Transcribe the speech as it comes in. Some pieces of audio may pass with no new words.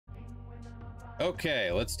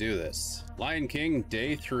Okay, let's do this. Lion King,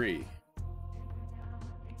 day 3.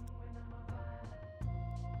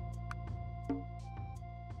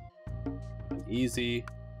 An easy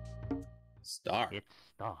start. It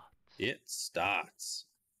starts. It starts.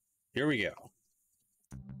 Here we go.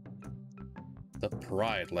 The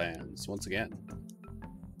Pride Lands, once again.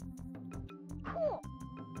 I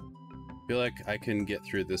feel like I can get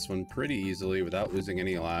through this one pretty easily without losing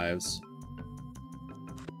any lives.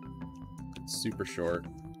 It's super short.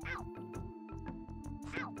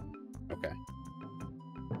 Okay.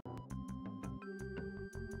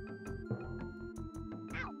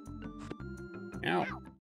 Ow.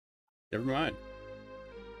 Never mind.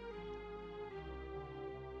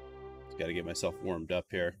 Just gotta get myself warmed up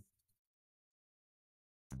here.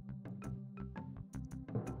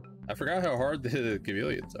 I forgot how hard the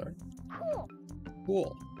chameleons are.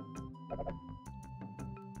 Cool.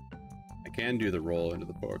 I can do the roll into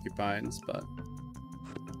the porcupines, but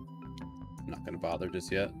I'm not gonna bother just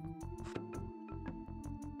yet.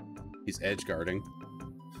 He's edge guarding.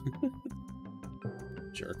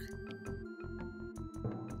 Jerk.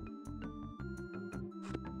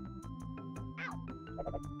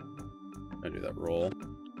 I do that roll.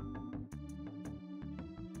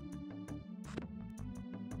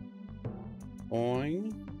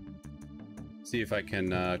 Boing. See if I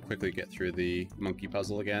can quickly get through the monkey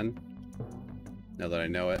puzzle again, now that I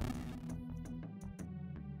know it.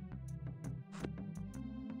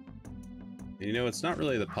 And you know, it's not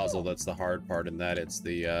really the puzzle that's the hard part in that, it's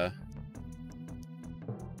the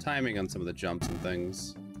timing on some of the jumps and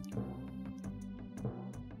things.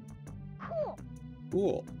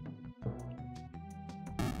 Cool.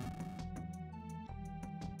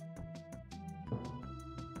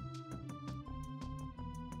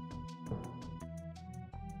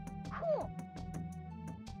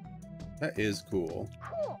 That is cool.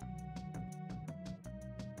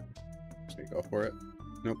 Just gonna go for it.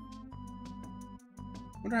 Nope.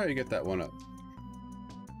 Wonder how you get that one up.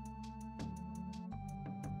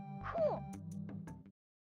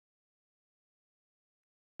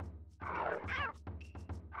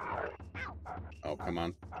 Oh, come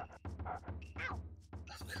on.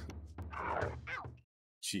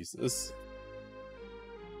 Jesus.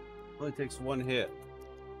 Only takes one hit.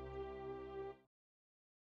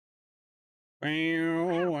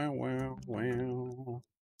 Wow, wow, wow, wow.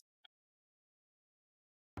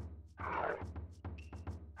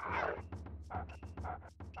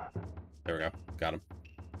 There we go. Got him.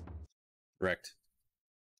 Wrecked.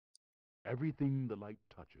 Everything the light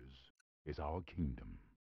touches is our kingdom.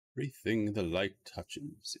 Everything the light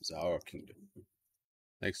touches is our kingdom.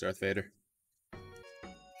 Thanks, Darth Vader.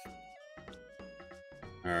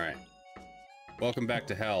 Alright. Welcome back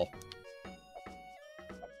to hell.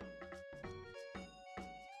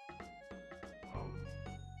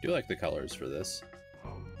 I do like the colors for this.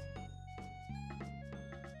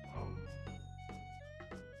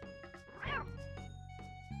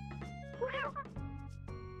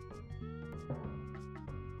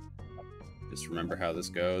 Just remember how this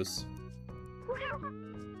goes.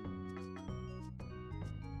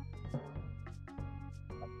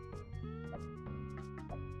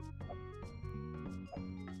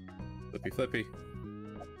 Flippy flippy.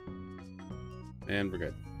 And we're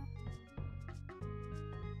good.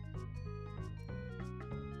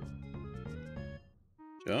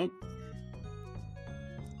 Jump.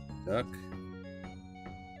 Duck.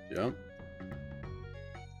 Jump.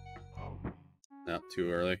 Not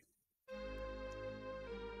too early.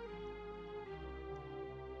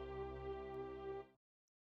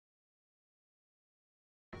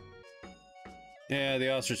 Yeah,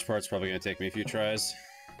 the ostrich part's probably gonna take me a few tries.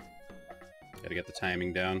 Gotta get the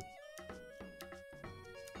timing down.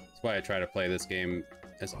 That's why I try to play this game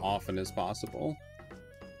as often as possible.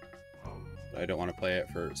 But I don't want to play it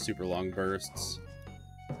for super long bursts.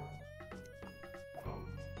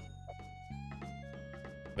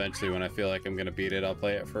 Eventually, when I feel like I'm gonna beat it, I'll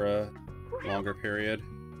play it for a longer period.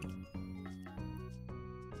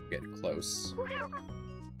 Get close.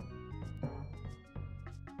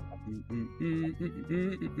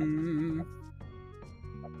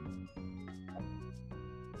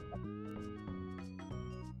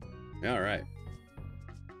 All right.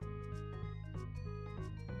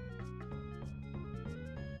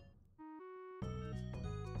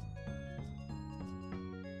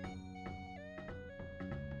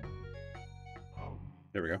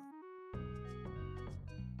 There we go.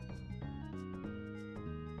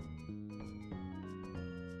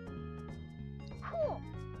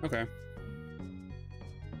 Okay.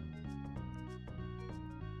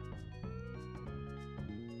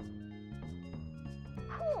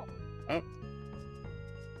 Oh.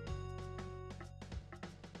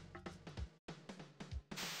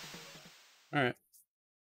 Alright.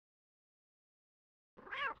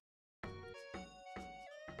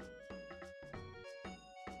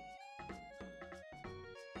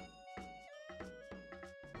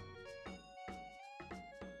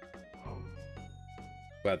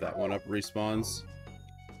 Glad that one up respawns.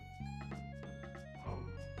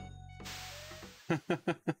 It's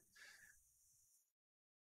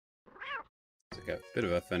like a bit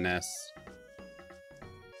of a finesse.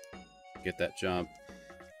 Get that jump.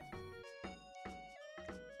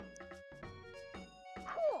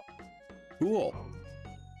 Cool.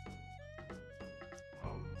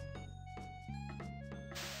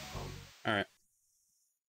 Alright.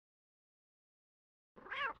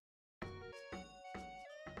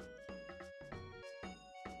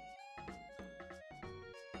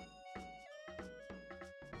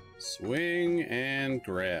 Swing and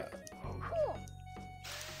grab.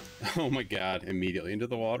 Oh my god, immediately into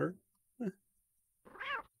the water.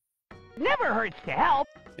 Never hurts to help.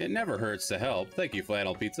 It never hurts to help. Thank you,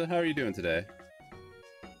 Flannel Pizza. How are you doing today?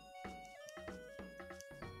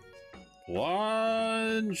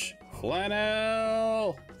 Plunge!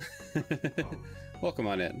 Flannel! Welcome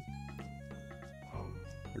on in.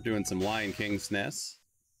 We're doing some Lion King SNES.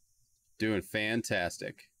 Doing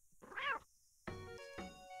fantastic.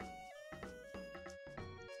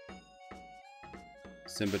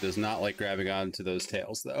 Simba does not like grabbing onto those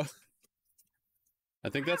tails, though. I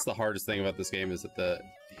think that's the hardest thing about this game, is that the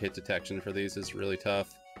hit detection for these is really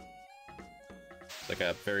tough. It's like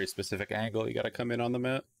a very specific angle you gotta come in on them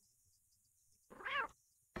at.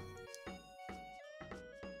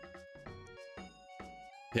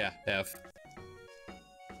 Yeah, F.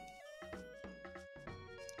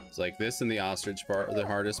 It's like this and the ostrich part are the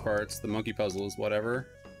hardest parts. The monkey puzzle is whatever.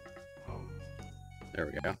 There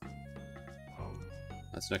we go.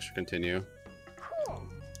 That's an extra continue.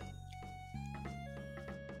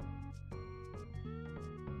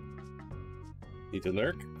 Need to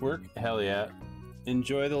lurk? Work? Hell yeah.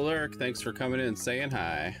 Enjoy the lurk. Thanks for coming in and saying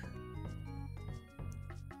hi.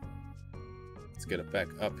 Let's get it back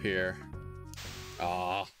up here.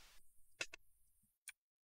 Aw.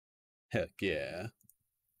 Heck yeah.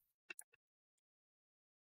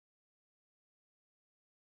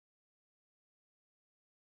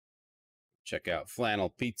 Check out Flannel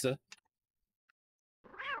Pizza.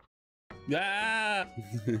 Ah!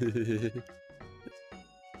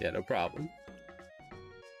 Yeah, no problem.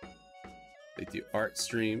 They do art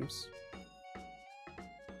streams.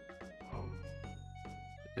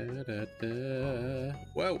 Da, da, da.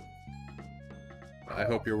 Whoa! I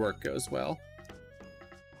hope your work goes well.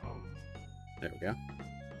 There we go.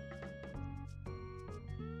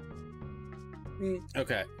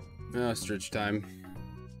 Okay. Ostrich time.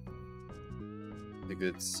 I think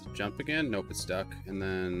it's jump again. Nope, it's duck. And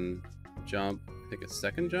then jump. I think it's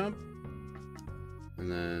second jump. And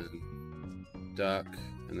then duck.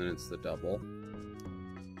 And then it's the double.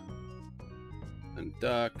 And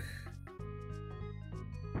duck.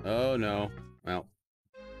 Oh no. Well,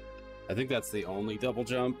 I think that's the only double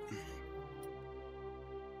jump.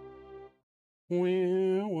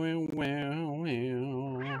 Wow, wow, wow,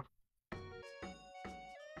 wow.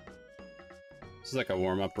 This is like a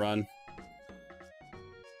warm-up run.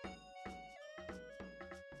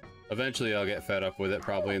 Eventually I'll get fed up with it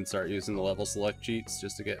probably and start using the level select cheats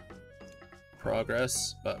just to get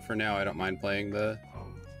progress, but for now I don't mind playing the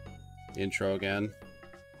intro again.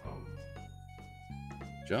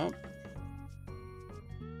 Jump.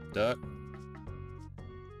 Duck.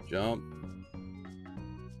 Jump.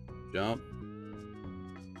 Jump.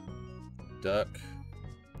 Duck.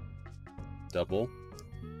 Double.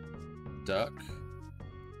 Duck.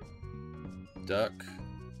 Duck.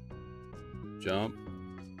 Jump.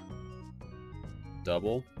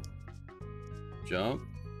 Double. Jump.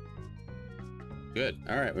 Good.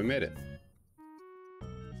 Alright, we made it.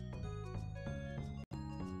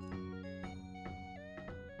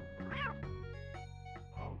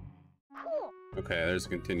 Okay, there's a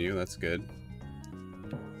continue. That's good.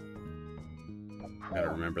 Gotta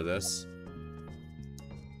remember this.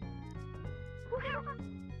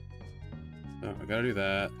 Oh, I gotta do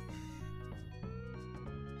that.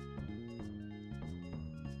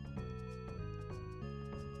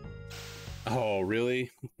 Oh,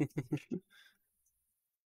 really?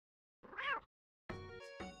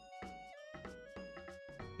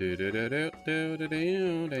 Do do do do do do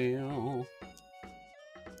do do.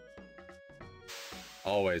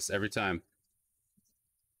 Always, every time.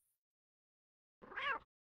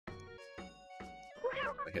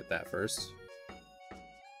 I hit that first.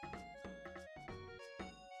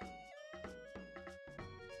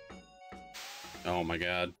 Oh my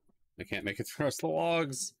god. I can't make it through the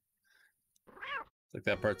logs. Like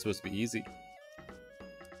that part's supposed to be easy.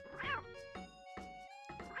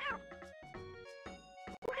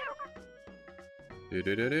 Do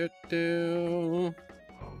do do do do.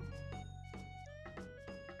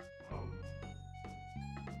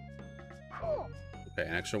 Okay,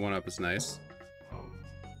 an extra 1-up is nice.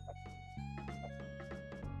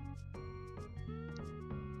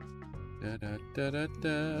 Da da da da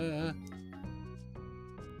da.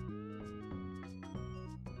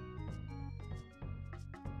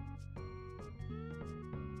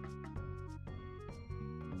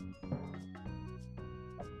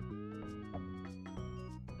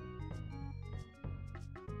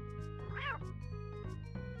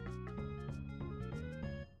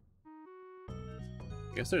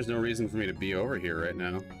 I guess there's no reason for me to be over here right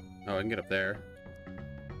now. Oh, I can get up there.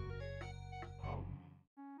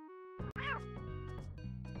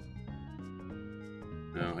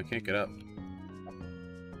 No, I can't get up.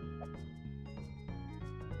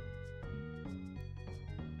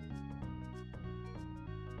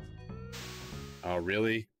 Oh,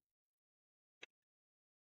 really?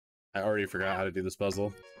 I already forgot how to do this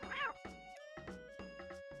puzzle.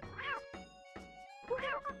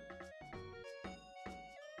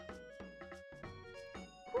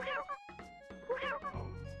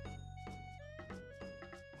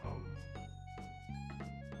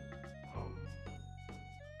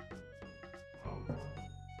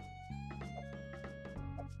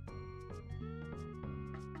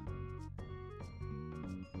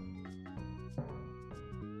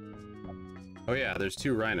 Oh yeah, there's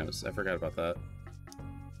 2 rhinos. I forgot about that.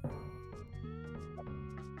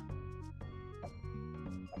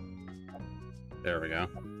 There we go.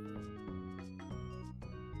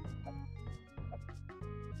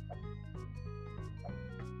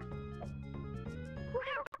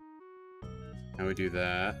 Now we do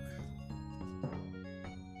that.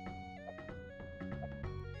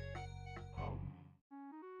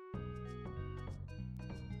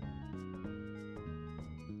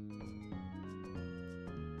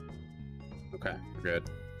 Okay, we're good.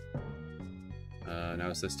 Now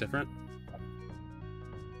is this different?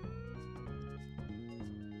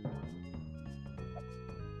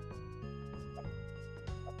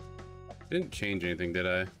 Didn't change anything, did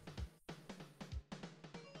I?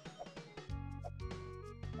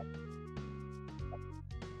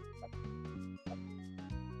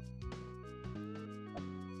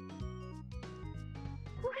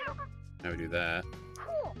 Now we do that.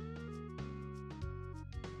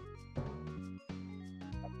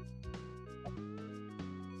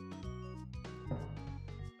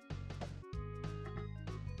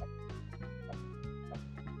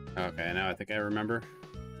 Okay, now I think I remember.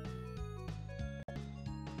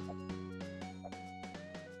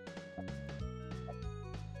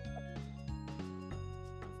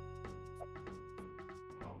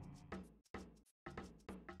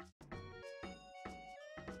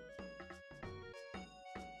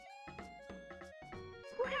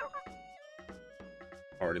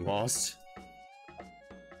 Already lost.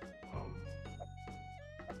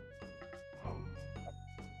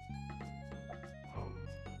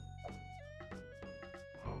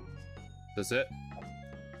 Is this it?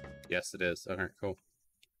 Yes, it is. Okay, cool.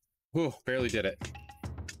 Whew, barely did it.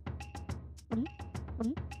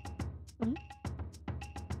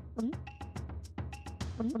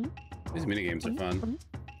 These minigames are fun.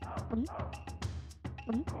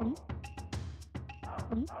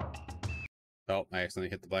 Oh, I accidentally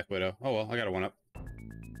hit the Black Widow. Oh well, I got a 1-up.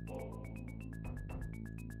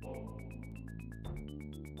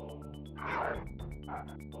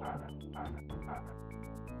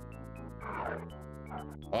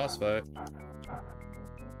 Boss fight.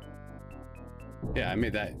 Yeah, I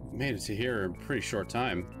made it to here in a pretty short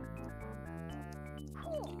time.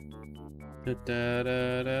 Da, da,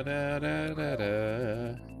 da, da, da, da,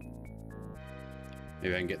 da.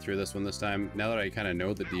 Maybe I can get through this one this time, now that I kind of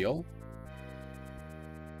know the deal.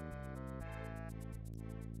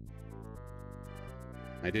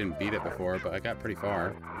 I didn't beat it before, but I got pretty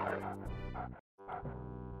far.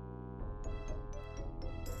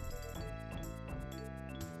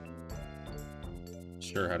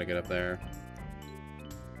 Sure how to get up there.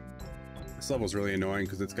 This level's really annoying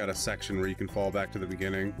because it's got a section where you can fall back to the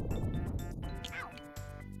beginning.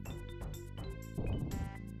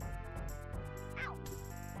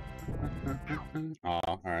 Aw,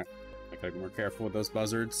 alright. I gotta be more careful with those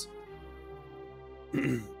buzzards.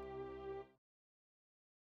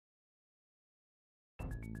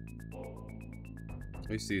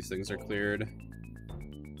 At least these things are cleared.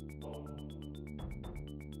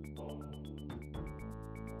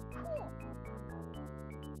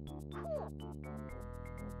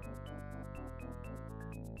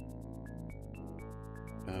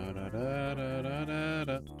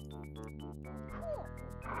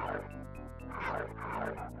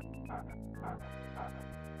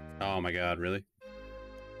 Oh my god, really?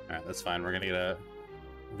 Alright, that's fine. We're gonna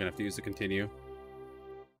have to use the continue.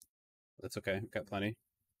 That's okay, we've got plenty.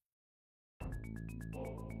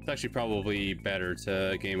 It's actually probably better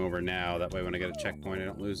to game over now, that way when I get a checkpoint I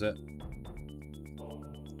don't lose it.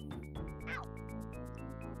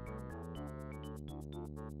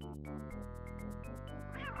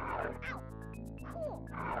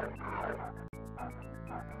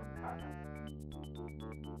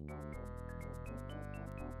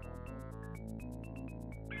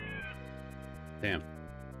 Damn.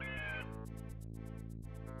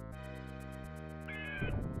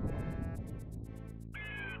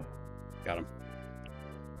 Got him.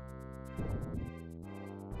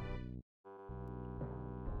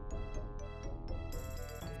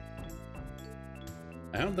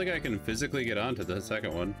 I don't think I can physically get onto the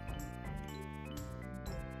second one.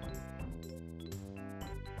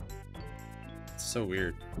 It's so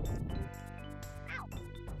weird.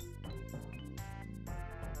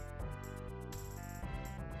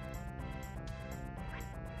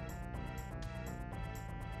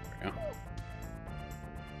 There we go.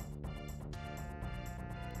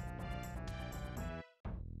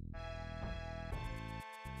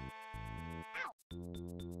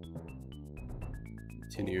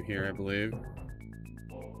 Continue here, I believe.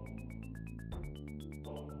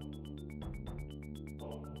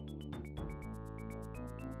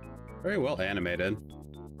 Very well animated.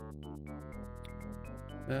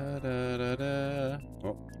 Da, da, da, da.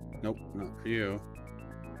 Oh, nope, not for you.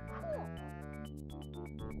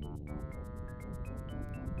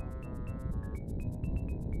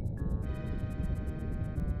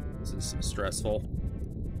 This is stressful.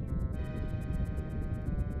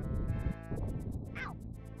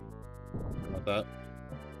 That.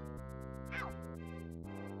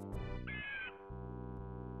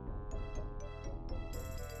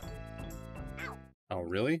 Oh,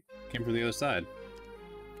 really? Came from the other side.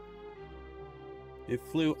 It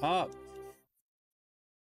flew up.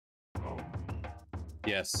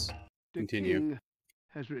 Yes. Continue. The king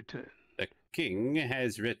has returned. The king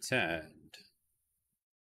has returned.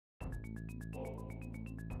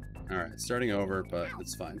 Alright, starting over, but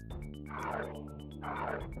it's fine.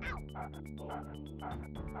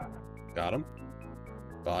 Got him.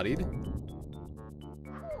 Bodied.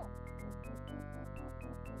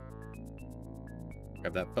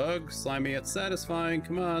 Grab that bug. Slimy yet satisfying.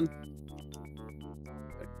 Come on.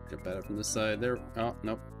 Get better from this side. There. Oh,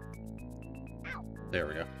 nope. There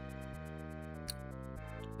we go.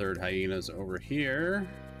 Third hyena's over here.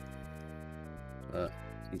 I'm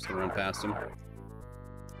just gonna run past him.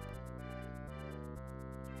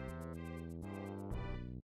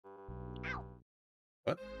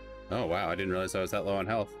 What? Oh wow, I didn't realize I was that low on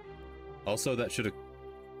health. Also, that should have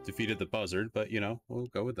defeated the buzzard, but you know, we'll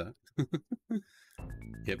go with that.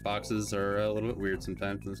 Hitboxes are a little bit weird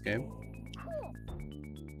sometimes in this game.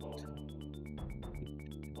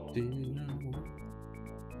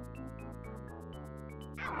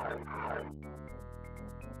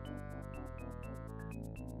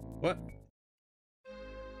 What?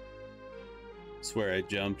 Swear I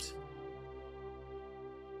jumped.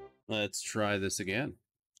 Let's try this again.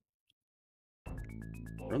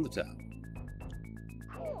 From the top.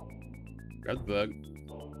 Grab the bug.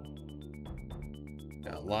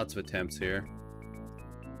 Got lots of attempts here.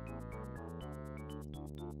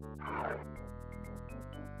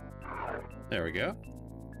 There we go.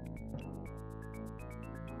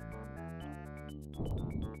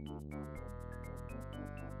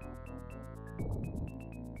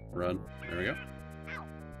 Run. There we go.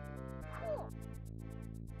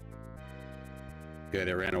 Good,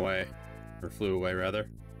 it ran away. Or flew away, rather.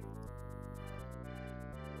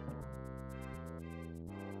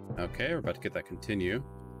 Okay, we're about to get that continue.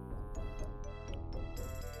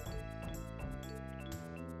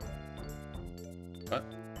 What?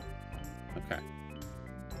 Okay.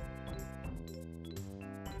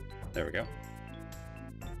 There we go.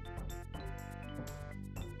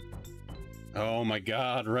 Oh my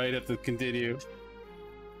god, right at the continue.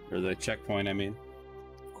 Or the checkpoint, I mean.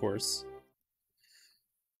 Of course.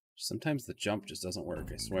 Sometimes the jump just doesn't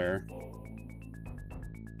work, I swear.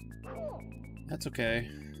 That's okay.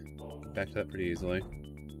 Get back to that pretty easily.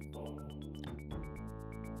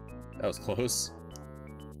 That was close.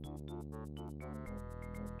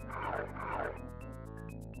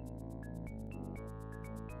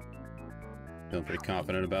 Feeling pretty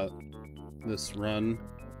confident about this run.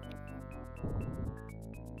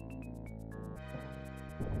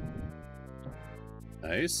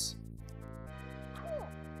 Nice.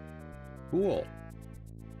 Cool.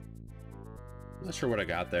 Not sure what I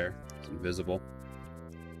got there. It's invisible.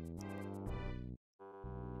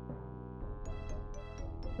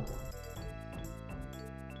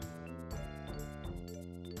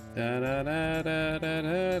 Da da da da da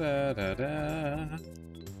da da da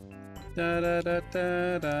da da da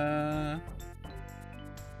da da.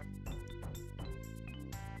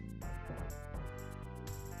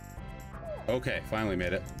 Okay, finally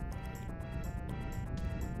made it.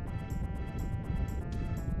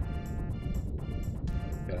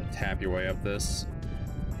 Gotta tap your way up this.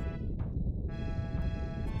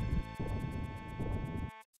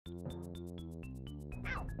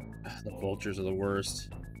 The vultures are the worst.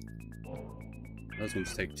 Those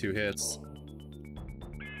ones take 2 hits.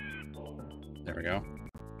 There we go.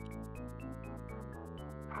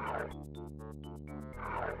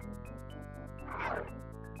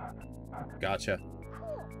 Gotcha.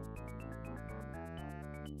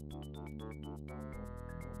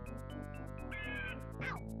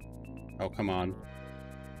 Oh, come on.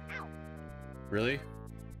 Really?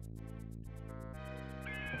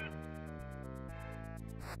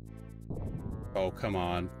 Oh, come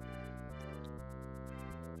on.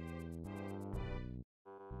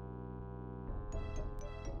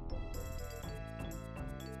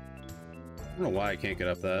 I don't know why I can't get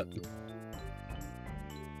up that.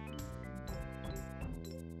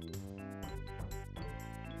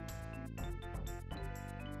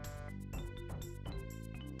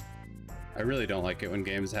 I really don't like it when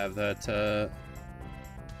games have that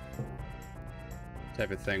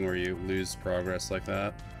type of thing where you lose progress like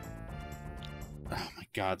that. Oh my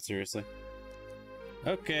god, seriously.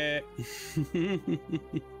 Okay.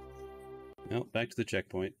 Well, back to the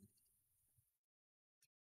checkpoint.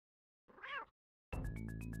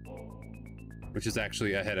 Which is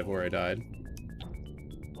actually ahead of where I died.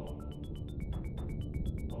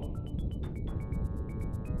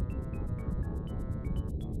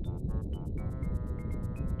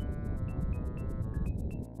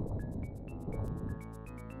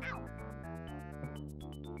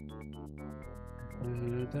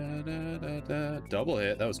 Double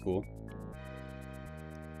hit, that was cool.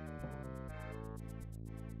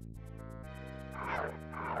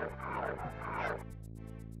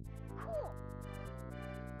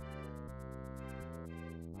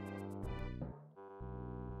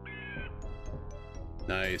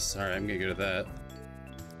 Nice. Alright, I'm gonna get good at that.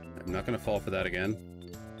 I'm not gonna fall for that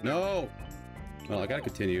again. No! Well, I gotta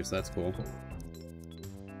continue, so that's cool.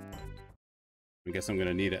 I guess I'm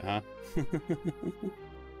gonna need it, huh?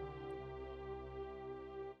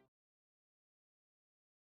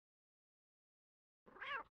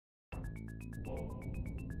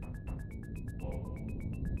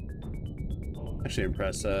 Actually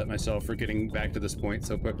impressed myself for getting back to this point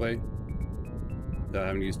so quickly. Without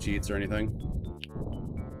having to use cheats or anything.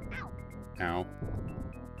 Ow.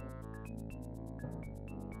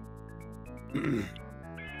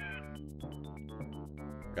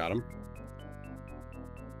 Got him.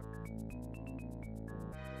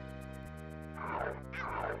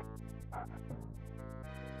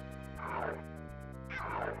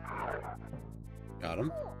 Got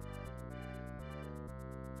him.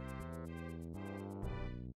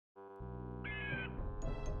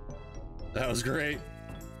 That was great.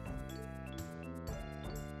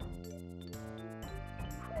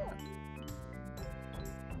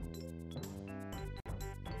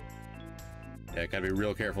 Yeah, gotta be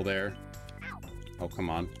real careful there. Oh, come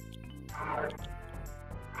on.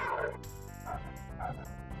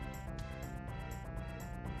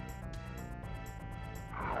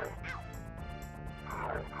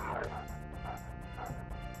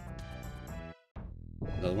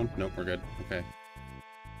 Another one? Nope, we're good. Okay.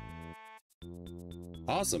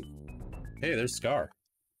 Awesome. Hey, there's Scar.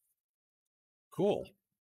 Cool.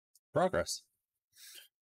 Progress.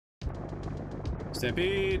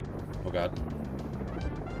 Stampede! Oh god.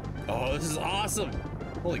 Oh, this is awesome!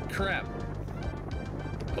 Holy crap.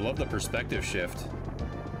 I love the perspective shift.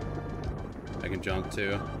 I can jump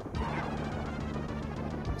too.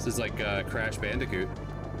 This is like Crash Bandicoot.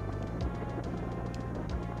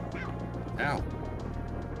 Ow.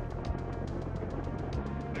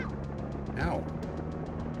 Ow.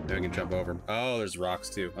 Maybe I can jump over. Oh, there's rocks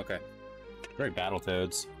too. Okay. Very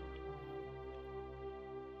Battletoads.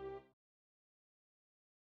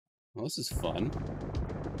 Well, this is fun.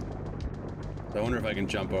 I wonder if I can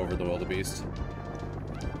jump over the wildebeest.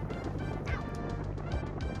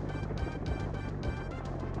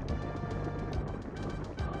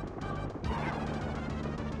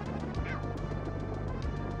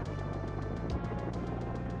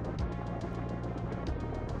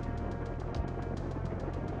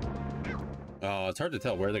 Oh, it's hard to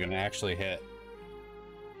tell where they're going to actually hit.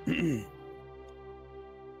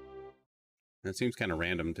 It seems kind of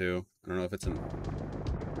random, too. I don't know if it's in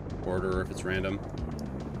order or if it's random.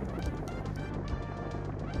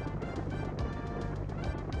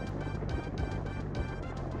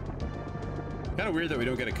 Kind of weird that we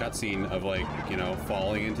don't get a cutscene of, like, you know,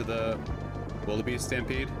 falling into the wildebeest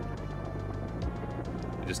stampede.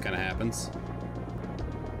 It just kind of happens.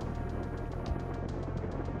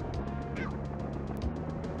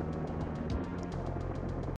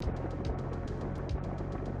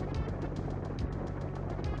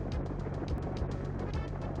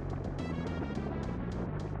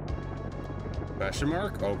 Question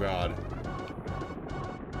mark? Oh god.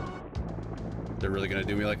 They're really gonna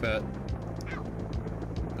do me like that?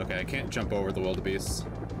 Okay, I can't jump over the wildebeest.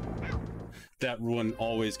 That one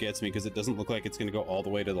always gets me because it doesn't look like it's gonna go all the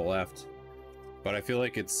way to the left. But I feel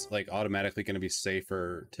like it's like automatically gonna be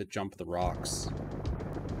safer to jump the rocks.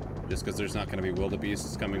 Just because there's not gonna be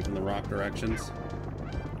wildebeests coming from the rock directions.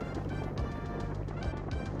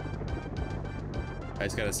 I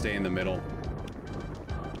just gotta stay in the middle.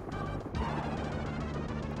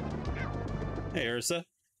 Hey Ursa,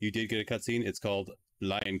 you did get a cutscene. It's called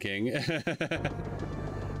Lion King.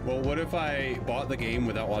 Well, what if I bought the game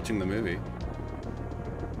without watching the movie?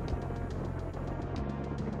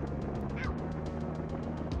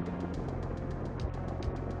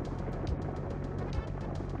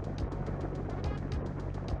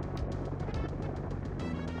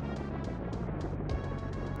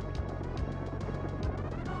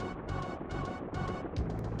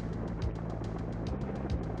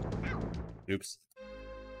 Oops.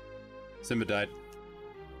 Simba died.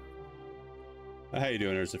 How you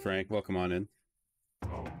doing, Ursa Frank? Welcome on in.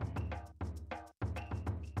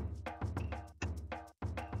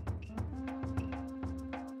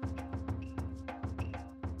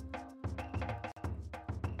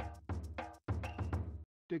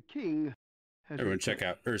 The king has Everyone check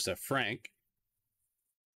out Ursa Frank.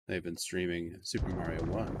 They've been streaming Super Mario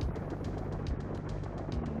 1.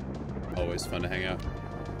 Always fun to hang out.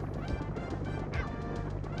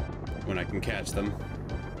 When I can catch them.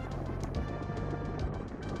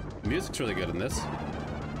 The music's really good in this.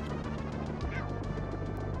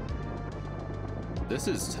 This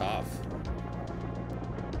is tough.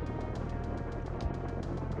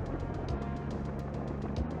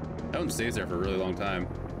 That one stays there for a really long time.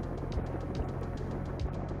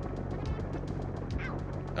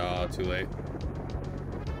 Oh, too late.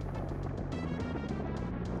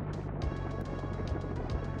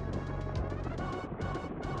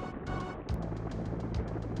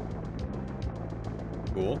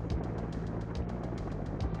 Cool.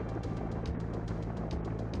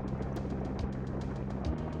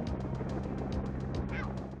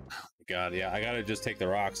 God, yeah, I gotta just take the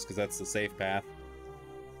rocks because that's the safe path.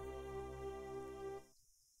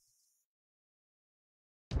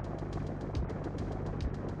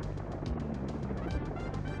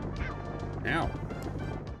 Ow.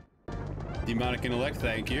 Demonic intellect,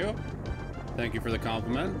 thank you. Thank you for the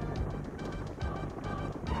compliment.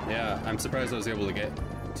 Yeah, I'm surprised I was able to get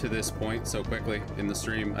to this point so quickly in the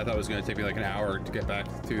stream. I thought it was going to take me like an hour to get back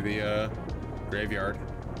to the graveyard.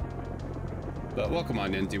 But welcome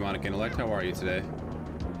on in, Demonic Intellect. How are you today?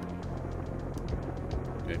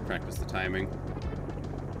 Okay, practice the timing.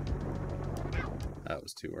 That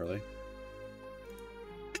was too early.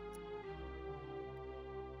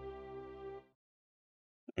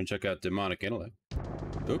 And check out Demonic Intellect.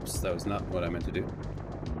 Oops, that was not what I meant to do.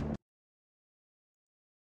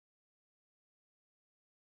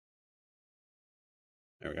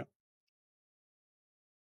 There we go.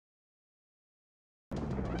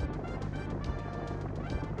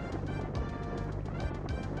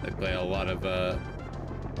 They play a lot of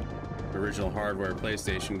original hardware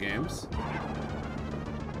PlayStation games.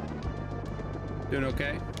 Doing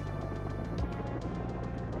okay?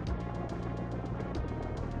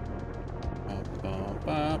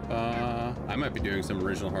 I might be doing some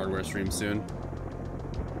original hardware streams soon.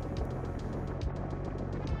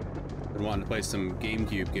 Been wanting to play some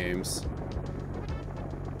GameCube games.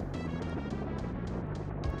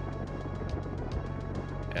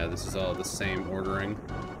 Yeah, this is all the same ordering.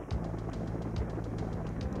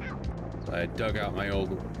 So I dug out my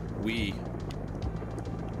old Wii.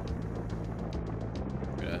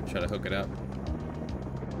 I'm gonna try to hook it up.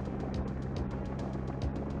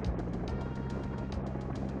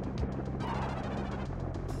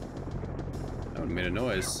 That one made a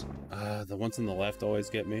noise. The ones on the left always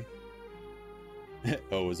get me.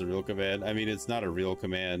 Oh, is a real command? I mean, it's not a real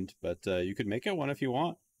command, but you could make it one if you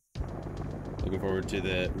want. Looking forward to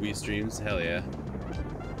the Wii streams. Hell yeah.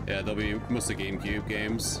 Yeah, they'll be mostly GameCube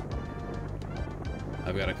games.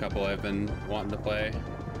 I've got a couple I've been wanting to play.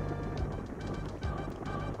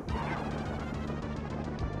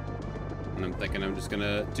 And I'm thinking I'm just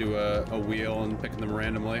gonna do a wheel and pick them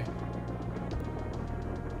randomly.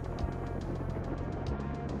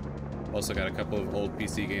 Also got a couple of old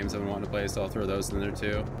PC games I've been wanting to play, so I'll throw those in there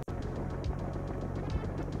too.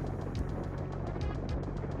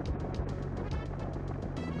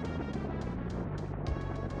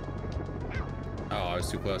 Oh, I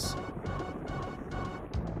was too close.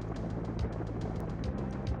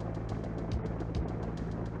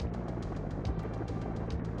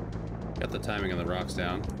 Got the timing on the rocks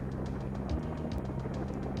down.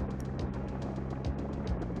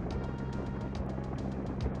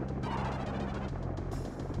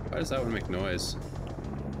 Why does that one make noise?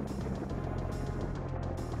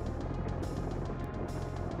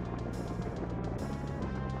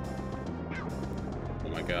 Oh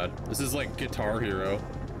my god. This is like Guitar Hero.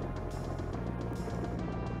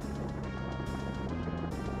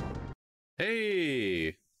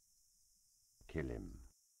 Hey! Kill him.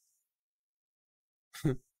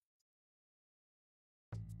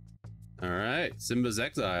 Alright, Simba's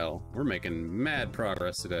Exile. We're making mad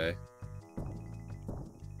progress today.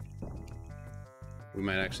 We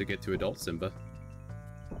might actually get to adult Simba.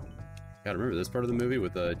 Gotta remember this part of the movie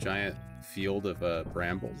with a giant field of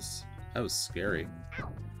brambles. That was scary.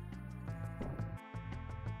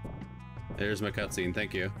 There's my cutscene,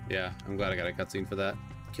 thank you. Yeah, I'm glad I got a cutscene for that.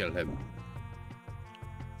 Kill him.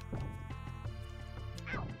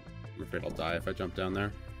 I'm afraid I'll die if I jump down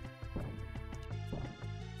there.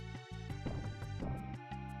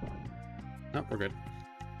 Oh, we're good.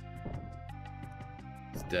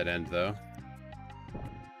 It's a dead end, though.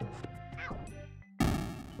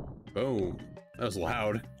 Boom. That was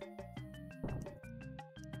loud.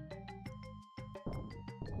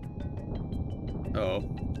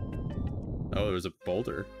 Uh-oh. Oh, there was a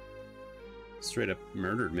boulder. Straight up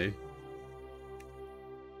murdered me.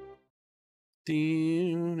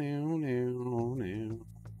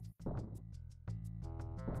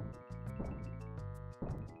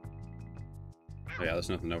 Oh yeah, there's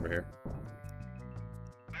nothing over here.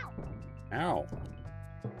 Ow.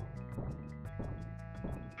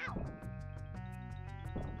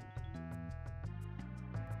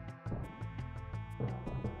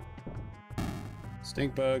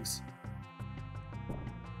 Stink bugs.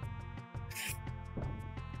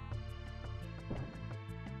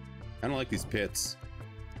 I don't like these pits.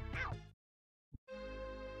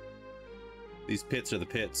 These pits are the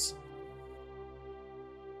pits.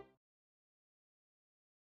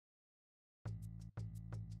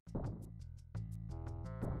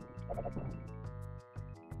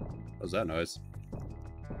 What's that noise?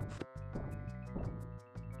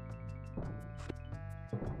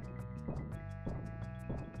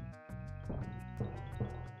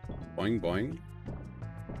 Boing boing.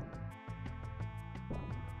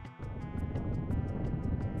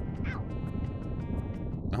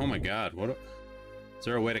 Oh my god, what is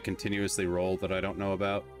there a way to continuously roll that I don't know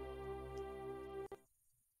about?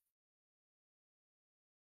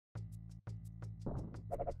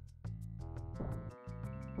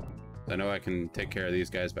 I know I can take care of these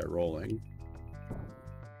guys by rolling.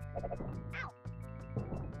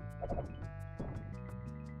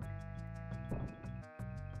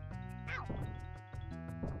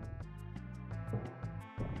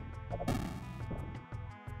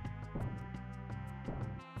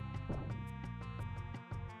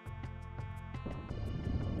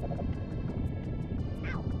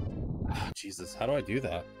 Jesus, how do I do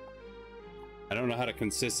that? I don't know how to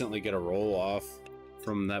consistently get a roll off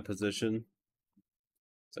from that position.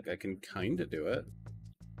 It's like I can kind of do it.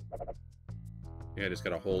 Yeah, I just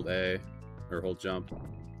gotta hold A, or hold jump.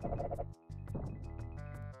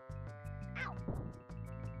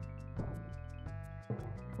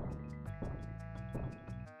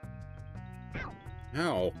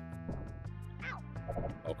 Ow.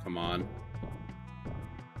 Oh, come on.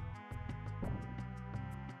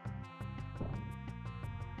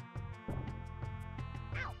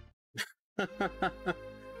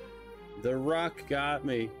 The rock got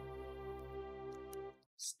me.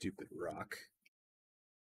 Stupid rock.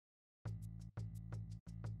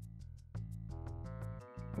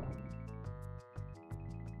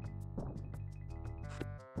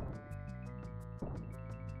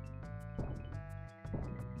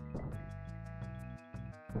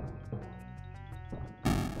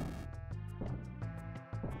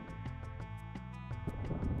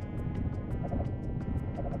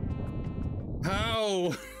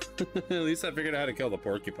 How? At least I figured out how to kill the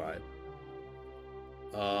porcupine.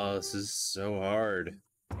 Oh, this is so hard.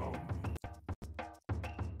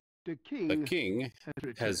 The king, The king has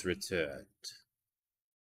returned. has returned.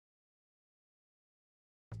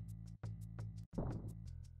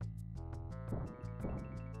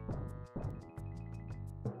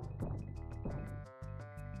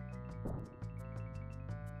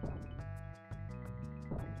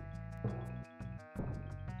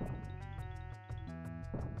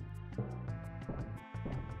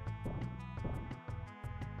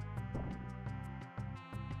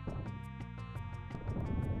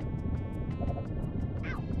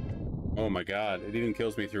 Oh my god, it even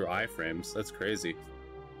kills me through iframes. That's crazy.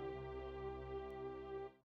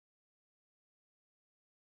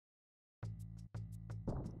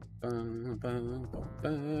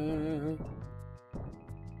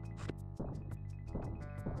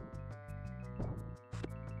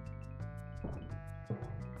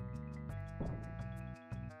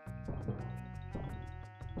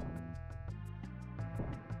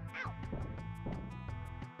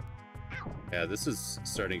 Yeah, this is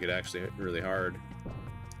starting to get actually really hard.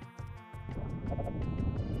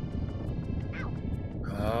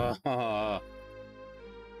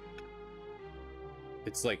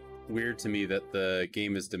 It's like weird to me that the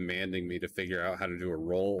game is demanding me to figure out how to do a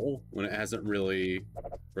roll when it hasn't really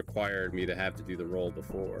required me to have to do the roll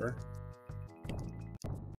before.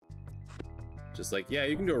 Just like, yeah,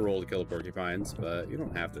 you can do a roll to kill the porcupines, but you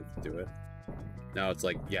don't have to do it. Now it's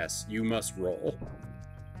like, yes, you must roll.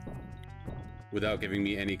 Without giving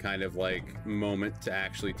me any kind of, like, moment to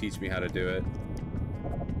actually teach me how to do it.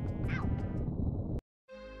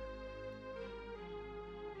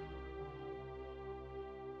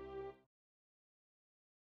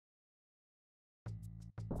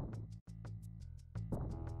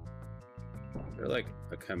 Is there, like,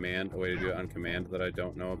 a way to do it on command that I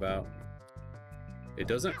don't know about? It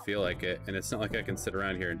doesn't feel like it, and it's not like I can sit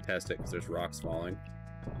around here and test it because there's rocks falling.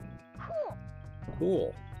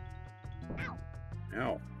 Cool.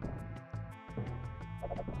 Ow.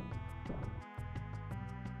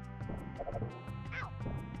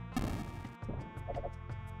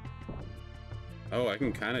 Oh, I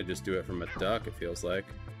can kind of just do it from a duck, it feels like.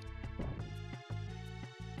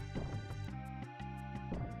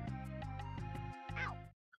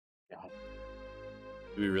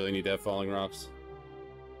 Do we really need to have falling rocks?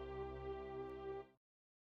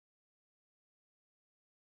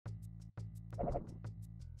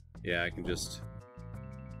 Yeah, I can just...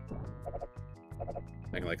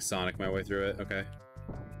 I can, like, Sonic my way through it. Okay.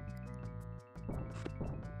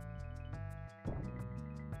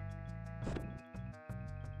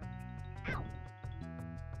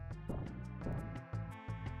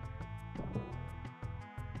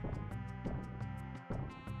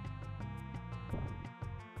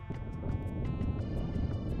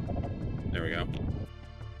 There we go.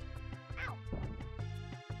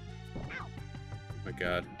 Oh my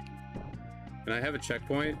god. Can I have a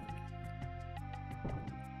checkpoint?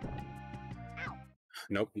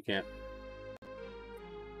 Nope, you can't.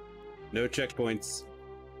 No checkpoints.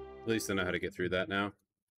 At least I know how to get through that now.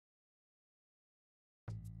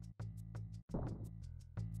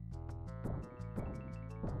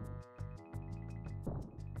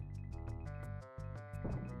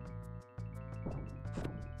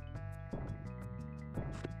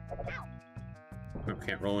 Oh,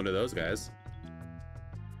 can't roll into those guys.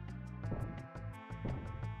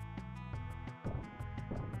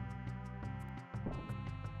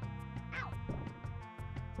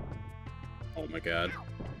 Oh my god.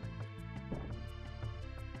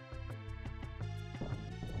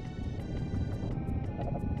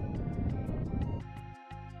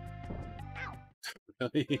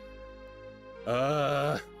 Really?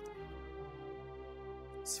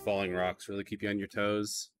 These falling rocks really keep you on your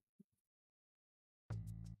toes.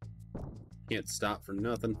 Can't stop for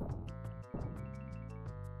nothing.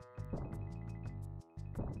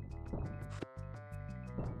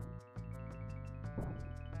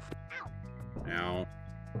 Ow.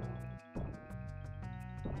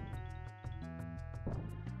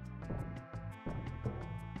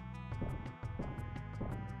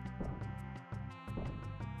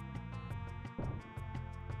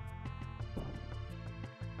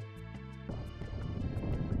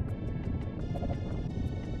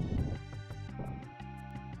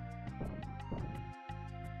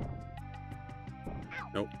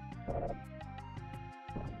 Nope.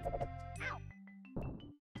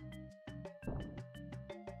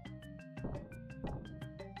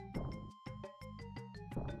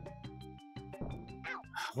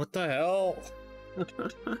 What the hell?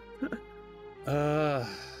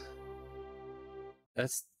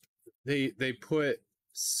 That's they put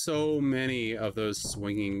so many of those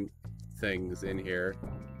swinging things in here,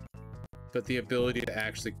 but the ability to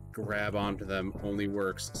actually grab onto them only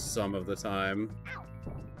works some of the time.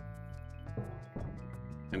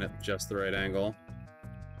 And at just the right angle.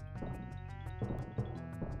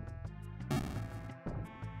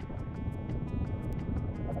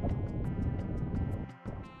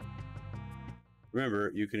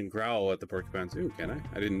 Remember, you can growl at the porcupines. Ooh, can I?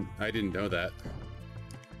 I didn't know that.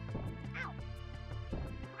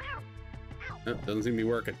 Oh, doesn't seem to be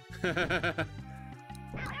working. I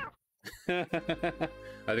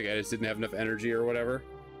think I just didn't have enough energy or whatever.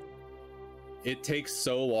 it takes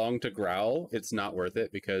so long to growl, it's not worth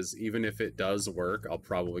it, because even if it does work, I'll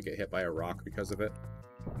probably get hit by a rock because of it.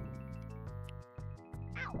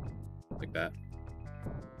 Like that.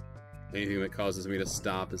 Anything that causes me to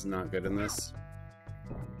stop is not good in this.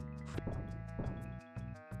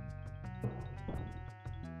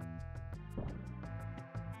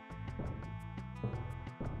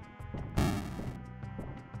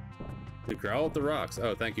 You growl at the rocks.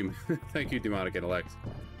 Oh, thank you. Thank you, Demonic Intellect.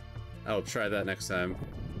 I'll try that next time.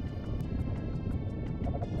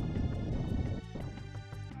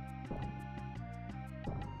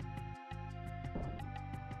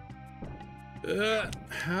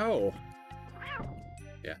 How?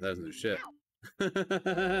 Yeah, that doesn't do shit.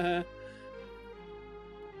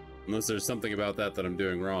 Unless there's something about that I'm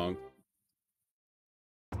doing wrong.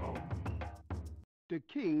 The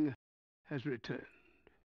king has returned.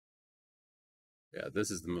 Yeah,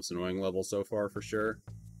 this is the most annoying level so far for sure.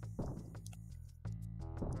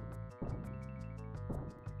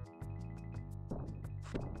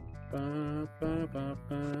 Ba, ba, ba,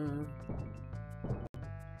 ba.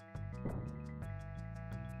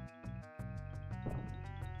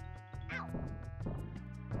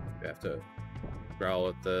 You have to growl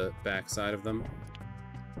at the back side of them.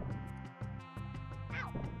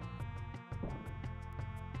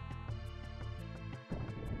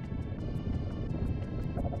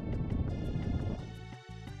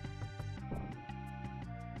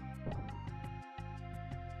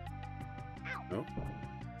 Oh.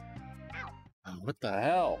 Oh, what the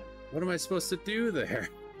hell? What am I supposed to do there?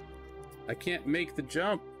 I can't make the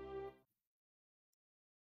jump.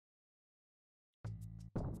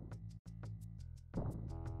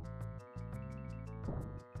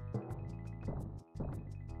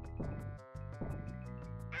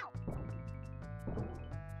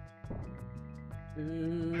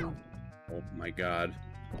 Oh my god.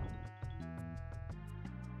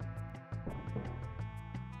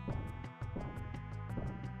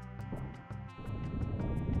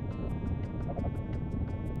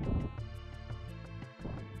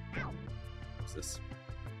 What's this?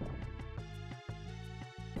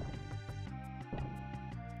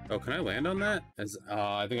 Oh, can I land on that?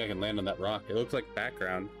 I think I can land on that rock. It looks like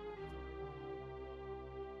background.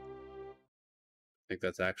 I think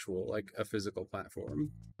that's actual, like, a physical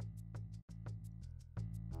platform.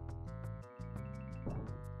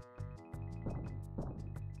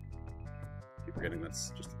 Keep forgetting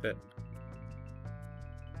that's just a pit.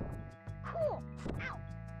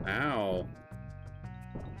 Ow!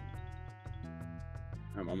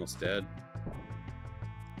 I'm almost dead.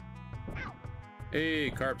 Hey,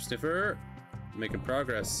 Carp Sniffer! Making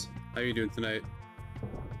progress. How you doing tonight?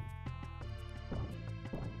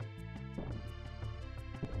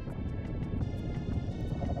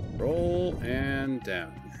 Roll and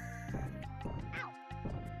down.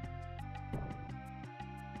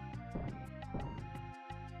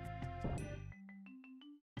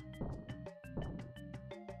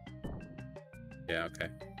 Yeah, okay.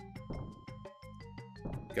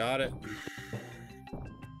 Got it.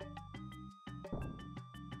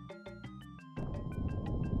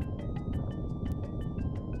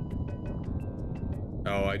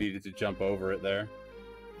 Oh, I needed to jump over it there.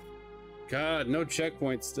 God, no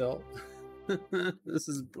checkpoint still. This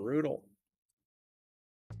is brutal.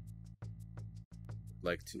 I'd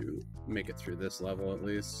like to make it through this level at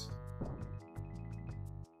least.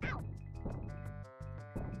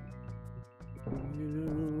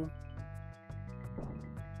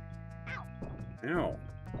 Ow.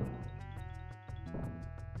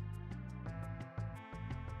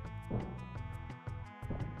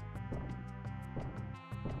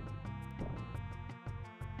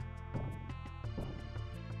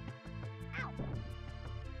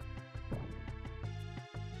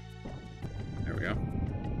 There we go.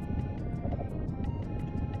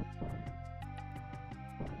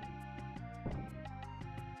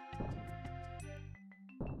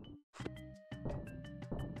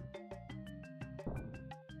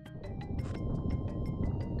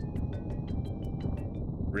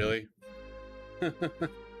 Really?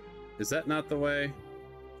 Is that not the way?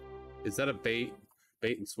 Is that a bait?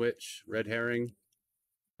 Bait and switch? Red herring?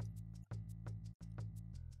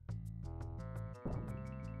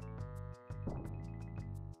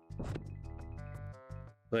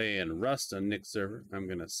 Playing Rust on Nick's server. I'm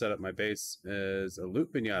gonna set up my base as a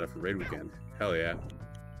loot pinata for raid weekend. Hell yeah.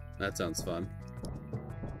 That sounds fun.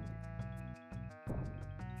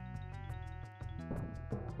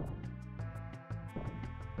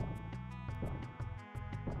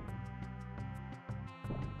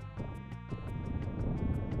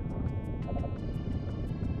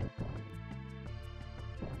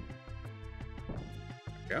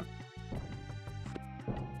 go.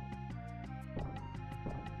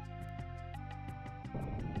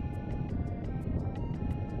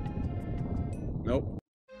 Nope.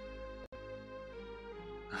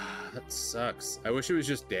 That sucks. I wish it was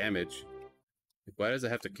just damage. Like, why does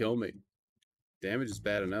it have to kill me? Damage is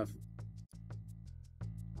bad enough.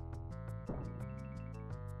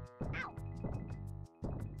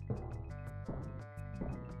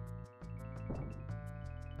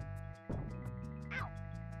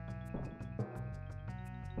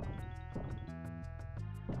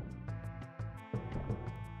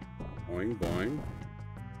 Boing, boing.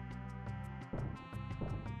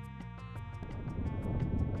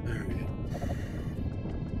 Alright.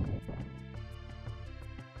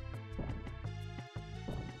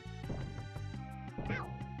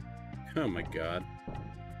 Oh my god.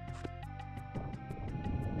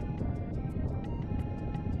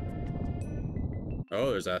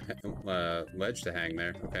 Oh, there's a ledge to hang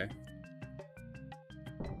there. Okay.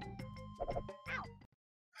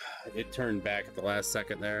 It turned back at the last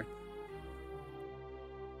second there.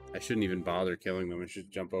 I shouldn't even bother killing them. I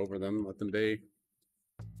should jump over them, let them be.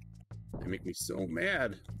 They make me so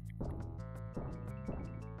mad.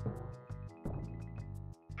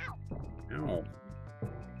 Ow.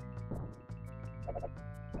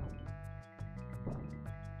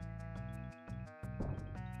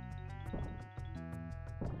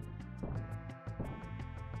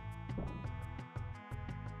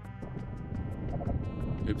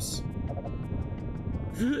 Oops.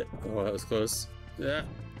 Oh, that was close. Yeah.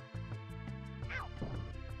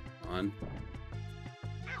 On.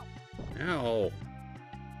 Ow.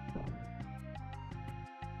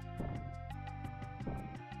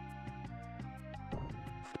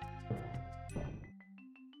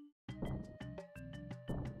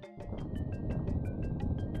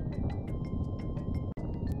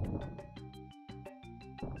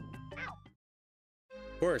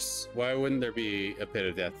 Of course. Why wouldn't there be a pit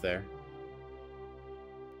of death there?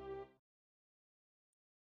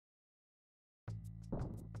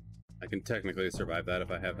 I can technically survive that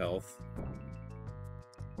if I have health.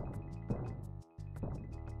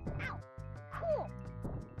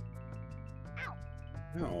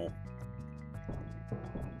 No.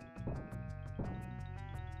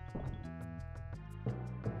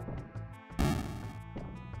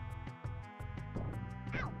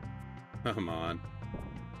 Come on.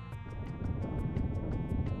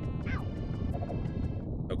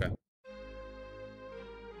 Okay.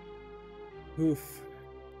 Oof.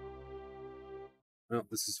 Well,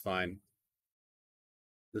 this is fine.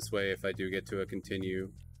 This way, if I do get to a continue,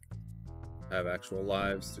 I have actual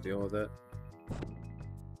lives to deal with it.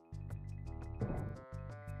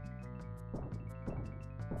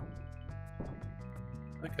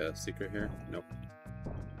 Like a secret here? Nope.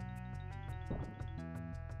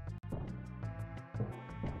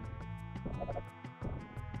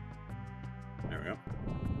 There we go.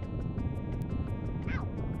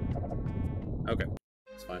 Okay,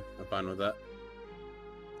 it's fine. I'm fine with that.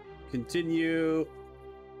 Continue.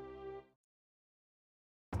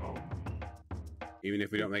 Even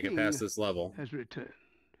if we don't make it past this level, has returned.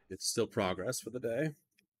 It's still progress for the day.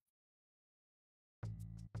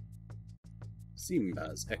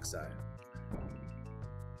 Simba's exile.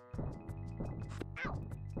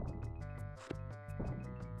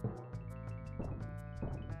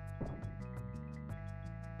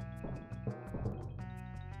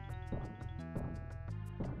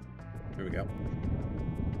 Here we go.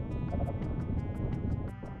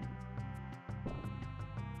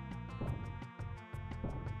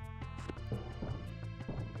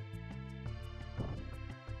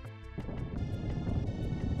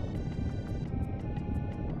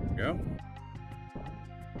 Go.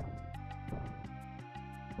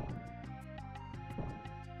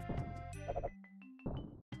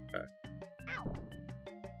 Okay.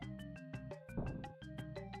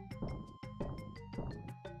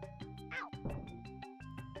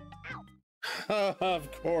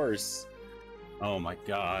 Of course. Oh my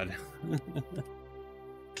god.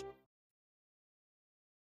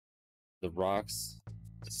 The rocks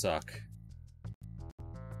suck.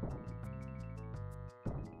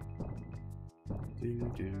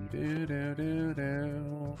 Do, do, do, do, do,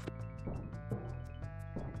 do.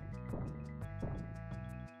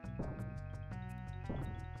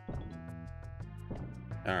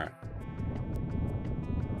 All right.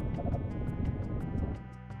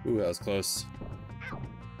 Ooh, that was close.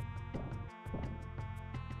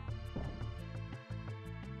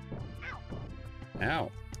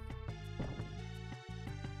 Ow.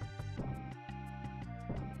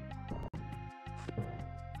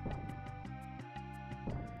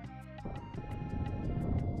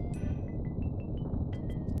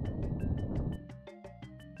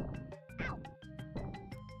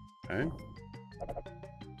 Okay.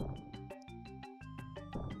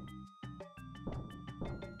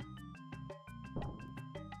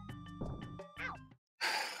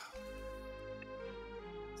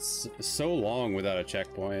 So long without a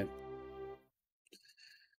checkpoint.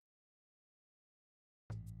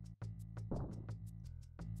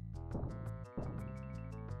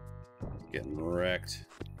 Getting wrecked.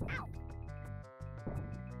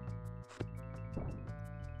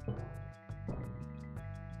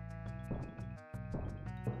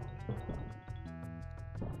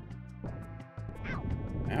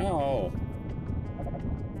 Ow!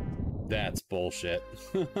 That's bullshit.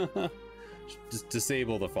 Just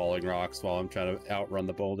disable the falling rocks while I'm trying to outrun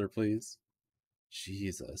the boulder, please.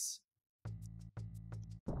 Jesus.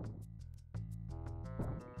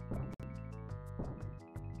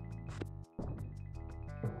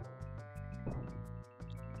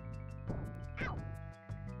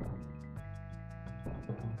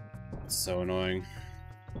 It's so annoying.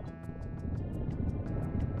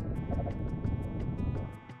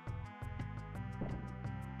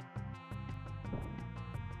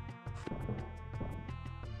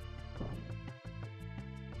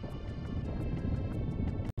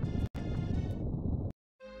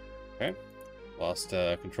 Okay, lost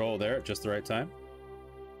control there at just the right time.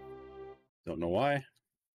 Don't know why,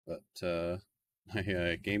 but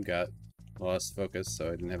my game got lost focus, so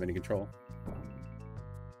I didn't have any control.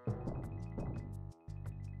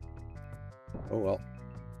 Oh well.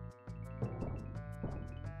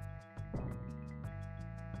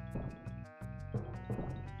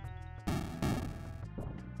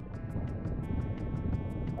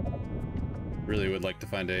 Really would like to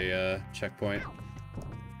find a checkpoint.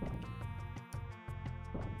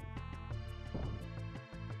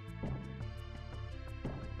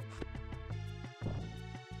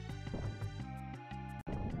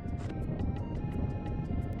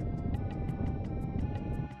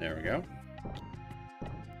 There we go.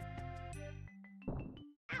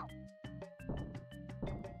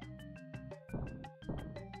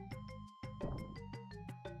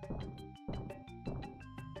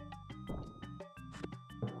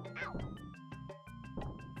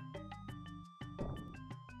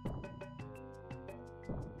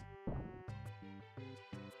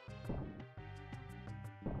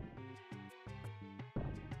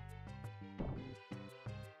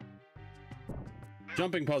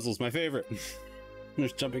 Jumping puzzles, my favorite.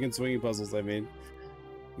 There's jumping and swinging puzzles, I mean.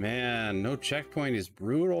 Man, no checkpoint is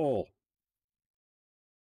brutal.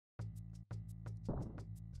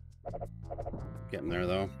 Getting there,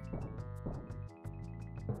 though.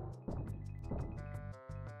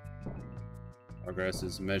 Progress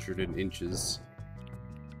is measured in inches.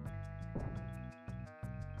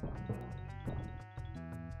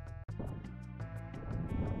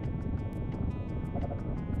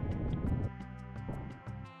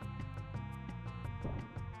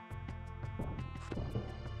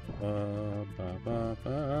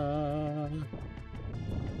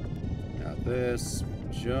 Got this.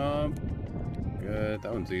 Jump. Good.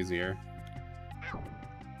 That one's easier.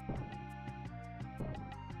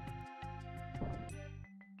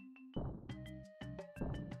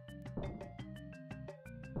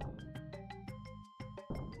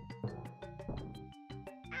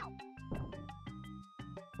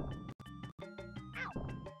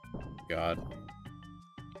 God.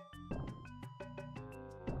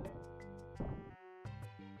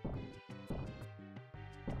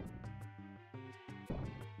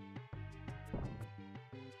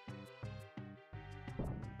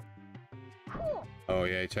 Oh,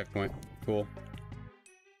 yeah, checkpoint. Cool.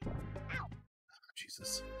 Oh,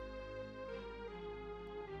 Jesus.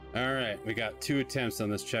 Alright, we got 2 attempts on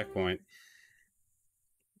this checkpoint.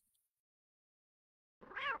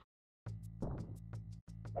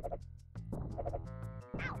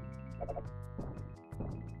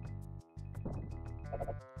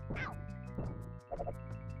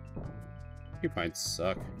 You might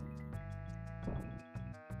suck.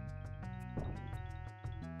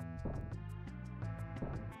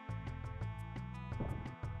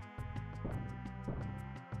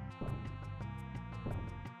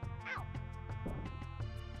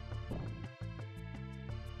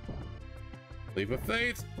 Leap of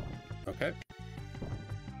faith. Okay.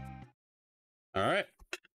 All right.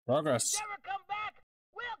 Progress. Never come back!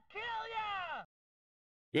 We'll kill ya!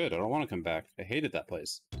 Good. I don't want to come back. I hated that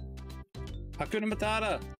place. Hakuna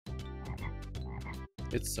Matata.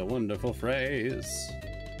 It's a wonderful phrase.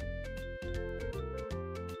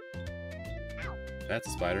 That's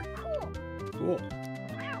a spider. Cool.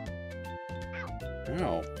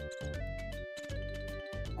 Ow.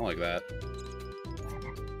 I like that.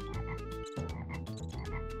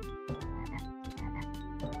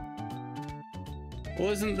 Well,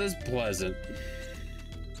 isn't this pleasant?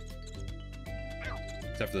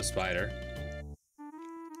 Except for the spider.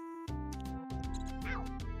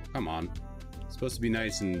 Come on. It's supposed to be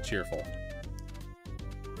nice and cheerful.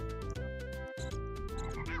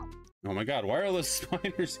 Oh my god, why are all those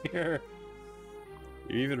spiders here?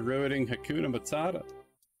 You're even ruining Hakuna Matata.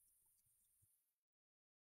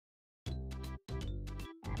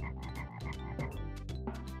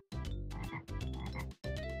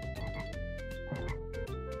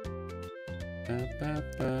 Ba, ba,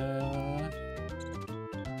 ba.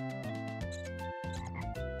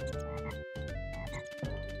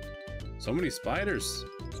 So many spiders.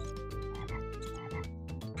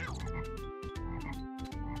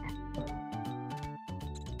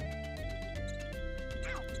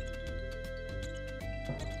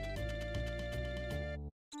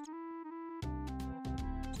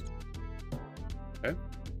 Okay.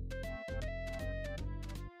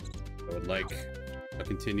 I would like a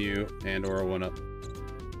continue and or a 1-up.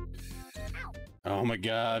 Oh my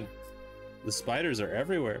god. The spiders are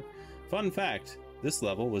everywhere. Fun fact, this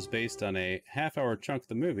level was based on a half-hour chunk of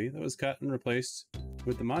the movie that was cut and replaced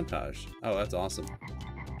with the montage. Oh, that's awesome.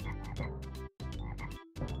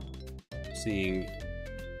 Seeing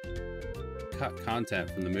cut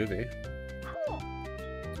content from the movie.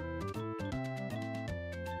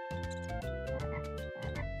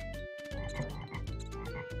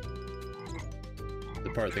 The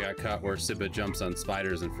part that got cut where Simba jumps on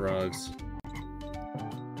spiders and frogs.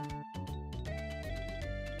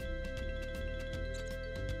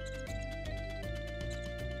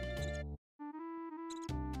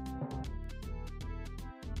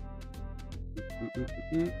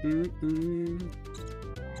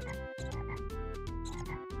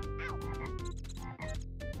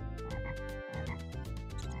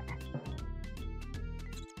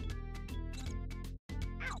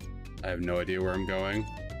 I have no idea where I'm going.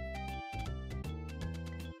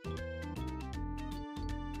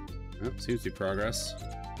 Oh, seems to be progress.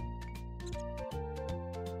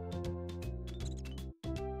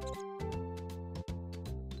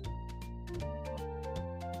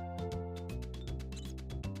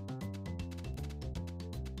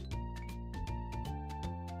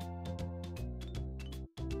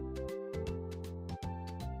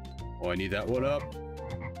 Oh, I need that 1-up.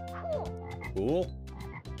 Cool.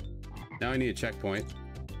 Now I need a checkpoint.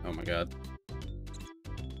 Oh my god.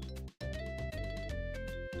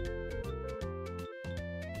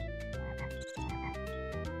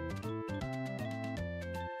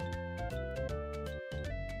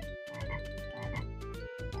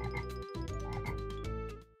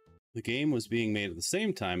 The game was being made at the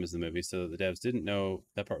same time as the movie, so the devs didn't know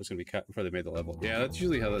that part was going to be cut before they made the level. Yeah, that's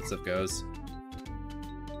usually how that stuff goes.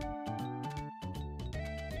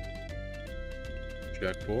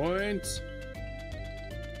 Checkpoint.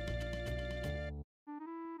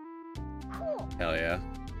 Hell yeah.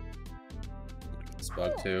 This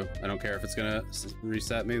bug too. I don't care if it's gonna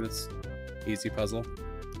reset me. That's easy puzzle.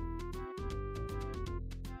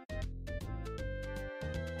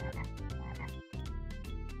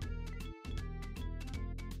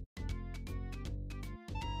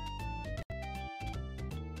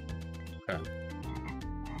 Okay.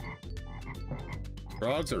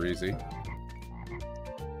 Frogs are easy.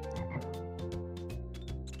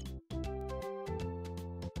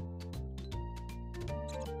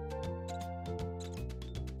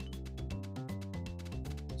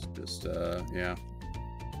 Yeah.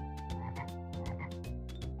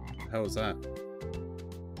 How was that?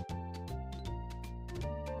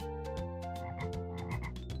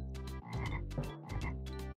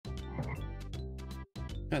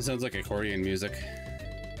 That sounds like accordion music.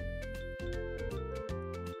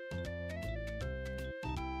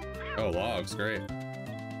 Oh, logs, great.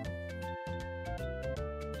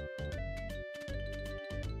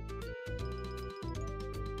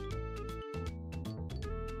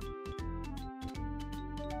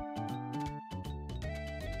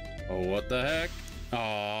 Oh, what the heck?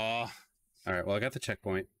 Aww. Alright, well, I got the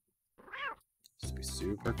checkpoint. Just be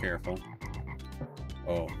super careful.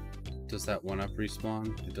 Oh, does that 1-up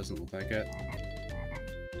respawn? It doesn't look like it.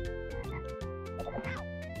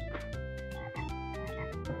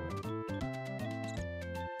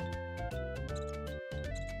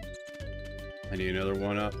 I need another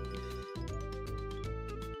 1-up.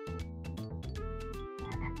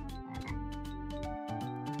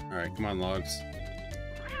 Alright, come on, logs.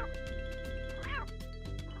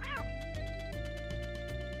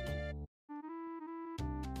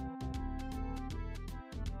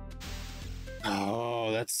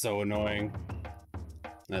 Oh, that's so annoying.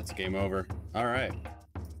 That's game over. All right.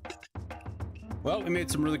 Well, we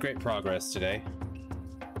made some really great progress today.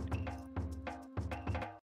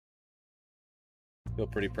 Feel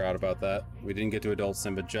pretty proud about that. We didn't get to Adult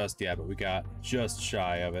Simba just yet, but we got just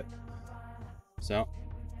shy of it. So,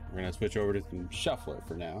 we're gonna switch over to some Shuffler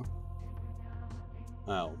for now.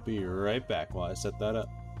 I'll be right back while I set that up.